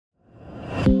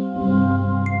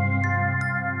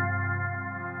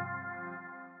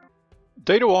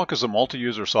DataWalk is a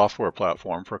multi-user software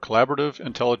platform for collaborative,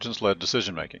 intelligence-led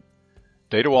decision-making.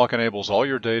 DataWalk enables all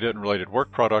your data and related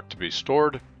work product to be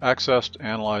stored, accessed,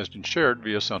 analyzed, and shared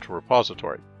via a central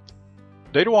repository.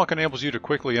 DataWalk enables you to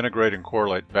quickly integrate and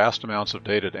correlate vast amounts of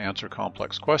data to answer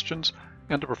complex questions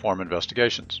and to perform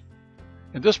investigations.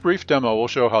 In this brief demo, we'll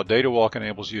show how DataWalk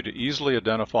enables you to easily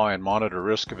identify and monitor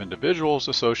risk of individuals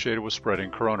associated with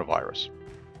spreading coronavirus.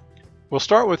 We'll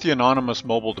start with the anonymous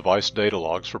mobile device data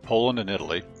logs for Poland and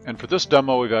Italy, and for this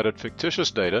demo we've added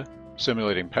fictitious data,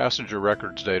 simulating passenger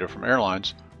records data from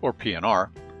airlines, or PNR,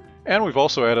 and we've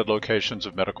also added locations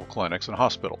of medical clinics and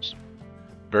hospitals.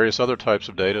 Various other types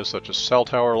of data, such as cell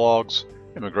tower logs,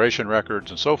 immigration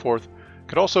records, and so forth,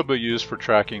 could also be used for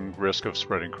tracking risk of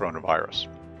spreading coronavirus.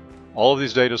 All of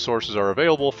these data sources are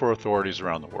available for authorities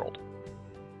around the world.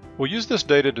 We'll use this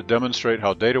data to demonstrate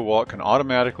how DataWalk can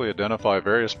automatically identify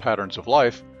various patterns of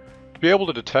life to be able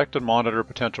to detect and monitor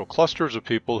potential clusters of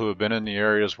people who have been in the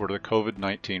areas where the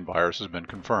COVID-19 virus has been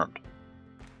confirmed.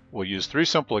 We'll use 3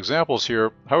 simple examples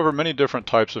here, however many different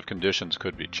types of conditions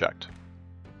could be checked.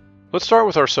 Let's start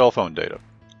with our cell phone data.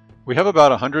 We have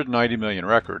about 190 million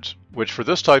records, which for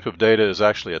this type of data is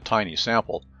actually a tiny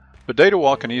sample, but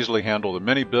DataWalk can easily handle the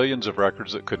many billions of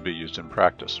records that could be used in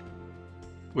practice.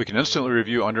 We can instantly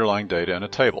review underlying data in a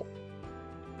table.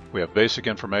 We have basic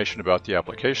information about the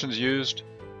applications used,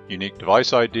 unique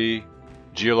device ID,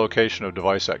 geolocation of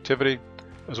device activity,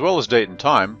 as well as date and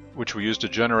time, which we use to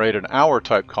generate an hour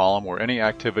type column where any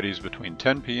activities between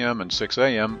 10 p.m. and 6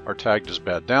 a.m. are tagged as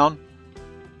bad down,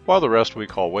 while the rest we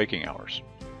call waking hours.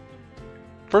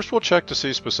 First, we'll check to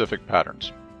see specific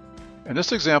patterns. In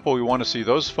this example, we want to see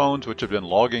those phones which have been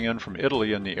logging in from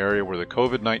Italy in the area where the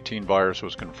COVID-19 virus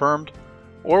was confirmed,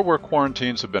 or where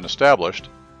quarantines have been established,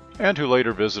 and who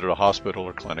later visited a hospital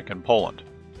or clinic in Poland.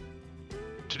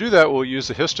 To do that, we'll use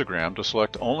a histogram to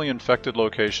select only infected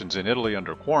locations in Italy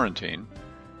under quarantine,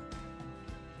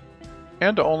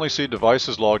 and to only see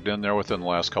devices logged in there within the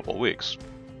last couple of weeks.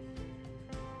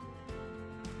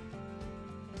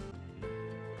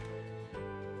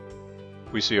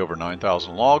 We see over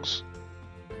 9,000 logs.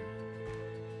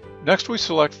 Next, we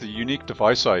select the unique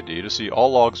device ID to see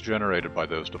all logs generated by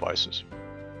those devices.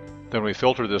 Then we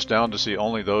filter this down to see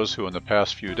only those who in the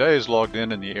past few days logged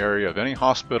in the area of any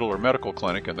hospital or medical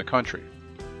clinic in the country.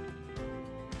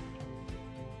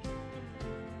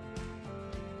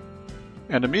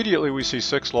 And immediately we see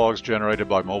 6 logs generated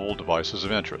by mobile devices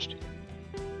of interest.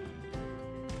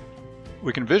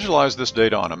 We can visualize this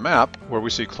data on a map where we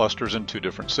see clusters in 2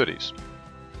 different cities.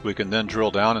 We can then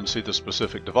drill down and see the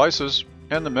specific devices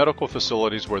and the medical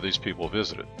facilities where these people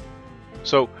visited.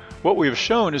 So what we have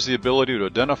shown is the ability to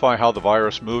identify how the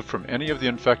virus moved from any of the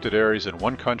infected areas in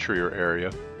one country or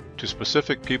area to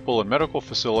specific people and medical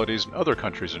facilities in other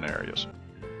countries and areas.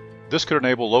 This could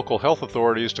enable local health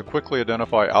authorities to quickly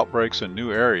identify outbreaks in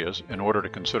new areas in order to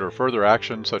consider further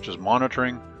action such as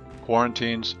monitoring,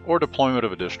 quarantines, or deployment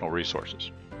of additional resources.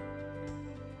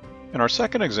 In our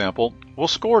second example, we'll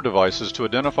score devices to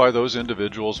identify those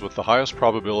individuals with the highest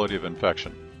probability of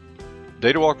infection.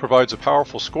 DataWalk provides a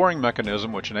powerful scoring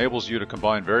mechanism which enables you to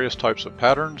combine various types of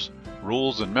patterns,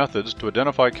 rules, and methods to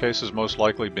identify cases most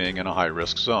likely being in a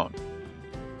high-risk zone.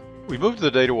 We moved to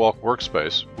the DataWalk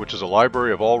Workspace, which is a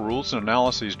library of all rules and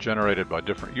analyses generated by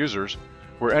different users,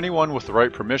 where anyone with the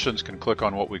right permissions can click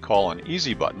on what we call an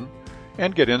Easy button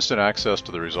and get instant access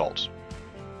to the results.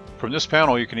 From this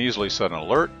panel, you can easily set an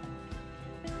alert,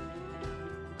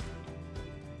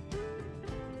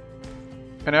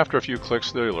 and after a few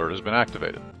clicks, the alert has been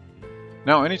activated.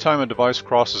 Now, anytime a device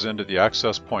crosses into the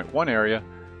Access Point 1 area,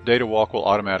 DataWalk will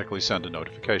automatically send a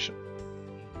notification.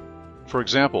 For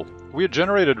example, we had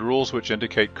generated rules which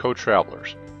indicate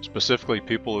co-travelers, specifically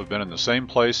people who have been in the same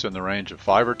place in the range of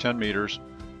 5 or 10 meters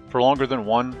for longer than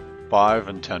 1, 5,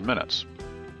 and 10 minutes.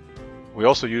 We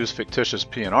also use fictitious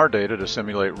PNR data to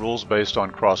simulate rules based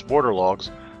on cross-border logs,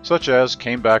 such as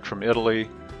came back from Italy,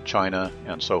 China,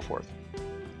 and so forth.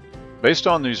 Based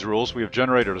on these rules, we have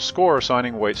generated a score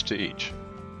assigning weights to each.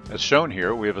 As shown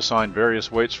here, we have assigned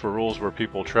various weights for rules where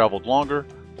people traveled longer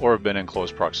or have been in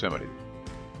close proximity.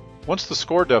 Once the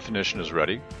score definition is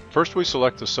ready, first we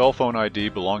select the cell phone ID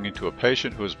belonging to a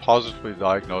patient who is positively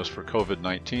diagnosed for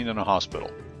COVID-19 in a hospital.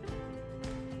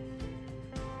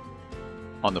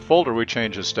 On the folder, we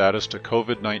change his status to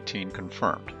COVID-19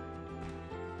 confirmed.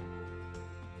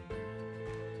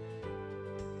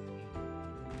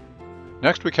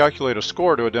 Next, we calculate a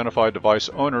score to identify device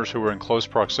owners who were in close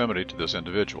proximity to this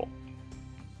individual.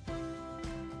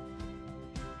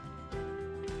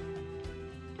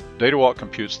 DataWalk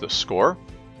computes this score.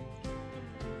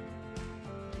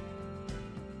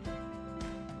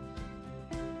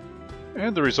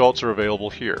 and the results are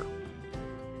available here.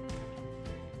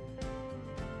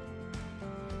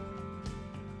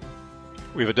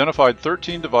 We've identified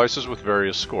 13 devices with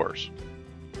various scores.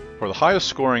 For the highest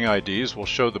scoring IDs, we'll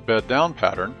show the bed down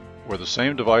pattern, where the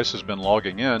same device has been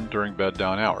logging in during bed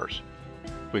down hours.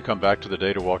 We come back to the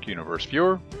DataWalk Universe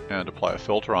Viewer and apply a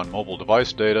filter on mobile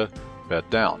device data, bed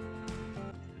down.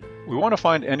 We want to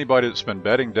find anybody that's been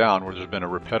bedding down where there's been a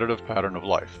repetitive pattern of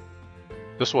life.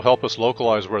 This will help us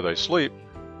localize where they sleep,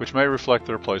 which may reflect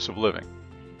their place of living.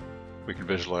 We can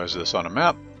visualize this on a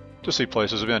map to see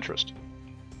places of interest.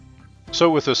 So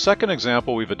with this second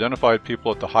example, we've identified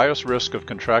people at the highest risk of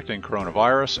contracting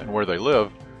coronavirus and where they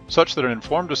live, such that an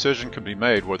informed decision can be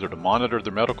made whether to monitor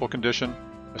their medical condition,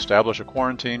 establish a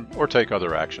quarantine, or take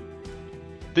other action.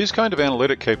 These kind of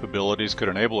analytic capabilities could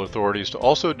enable authorities to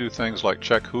also do things like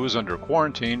check who is under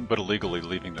quarantine but illegally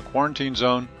leaving the quarantine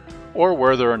zone, or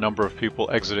where there are a number of people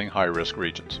exiting high-risk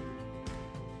regions.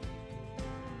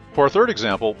 For our third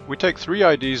example, we take 3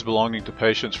 IDs belonging to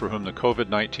patients for whom the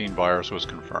COVID-19 virus was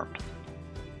confirmed.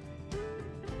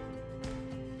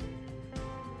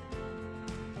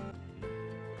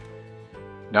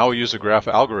 Now we use a graph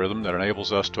algorithm that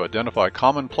enables us to identify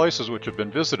common places which have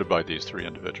been visited by these 3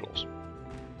 individuals.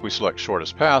 We select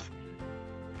shortest path,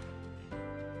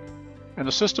 and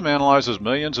the system analyzes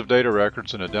millions of data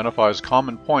records and identifies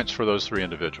common points for those 3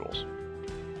 individuals.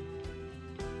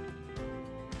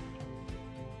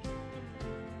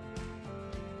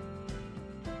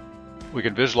 We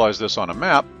can visualize this on a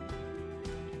map,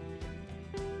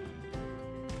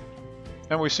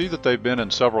 and we see that they've been in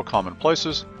several common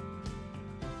places,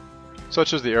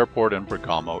 such as the airport in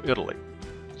Bergamo, Italy.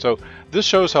 So this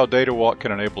shows how DataWalk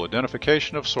can enable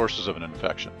identification of sources of an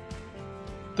infection.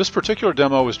 This particular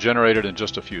demo was generated in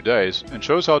just a few days and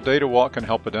shows how DataWalk can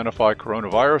help identify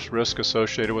coronavirus risk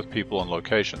associated with people and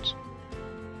locations.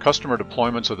 Customer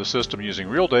deployments of the system using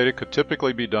real data could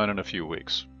typically be done in a few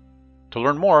weeks. To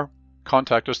learn more,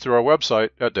 contact us through our website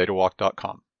at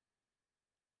datawalk.com.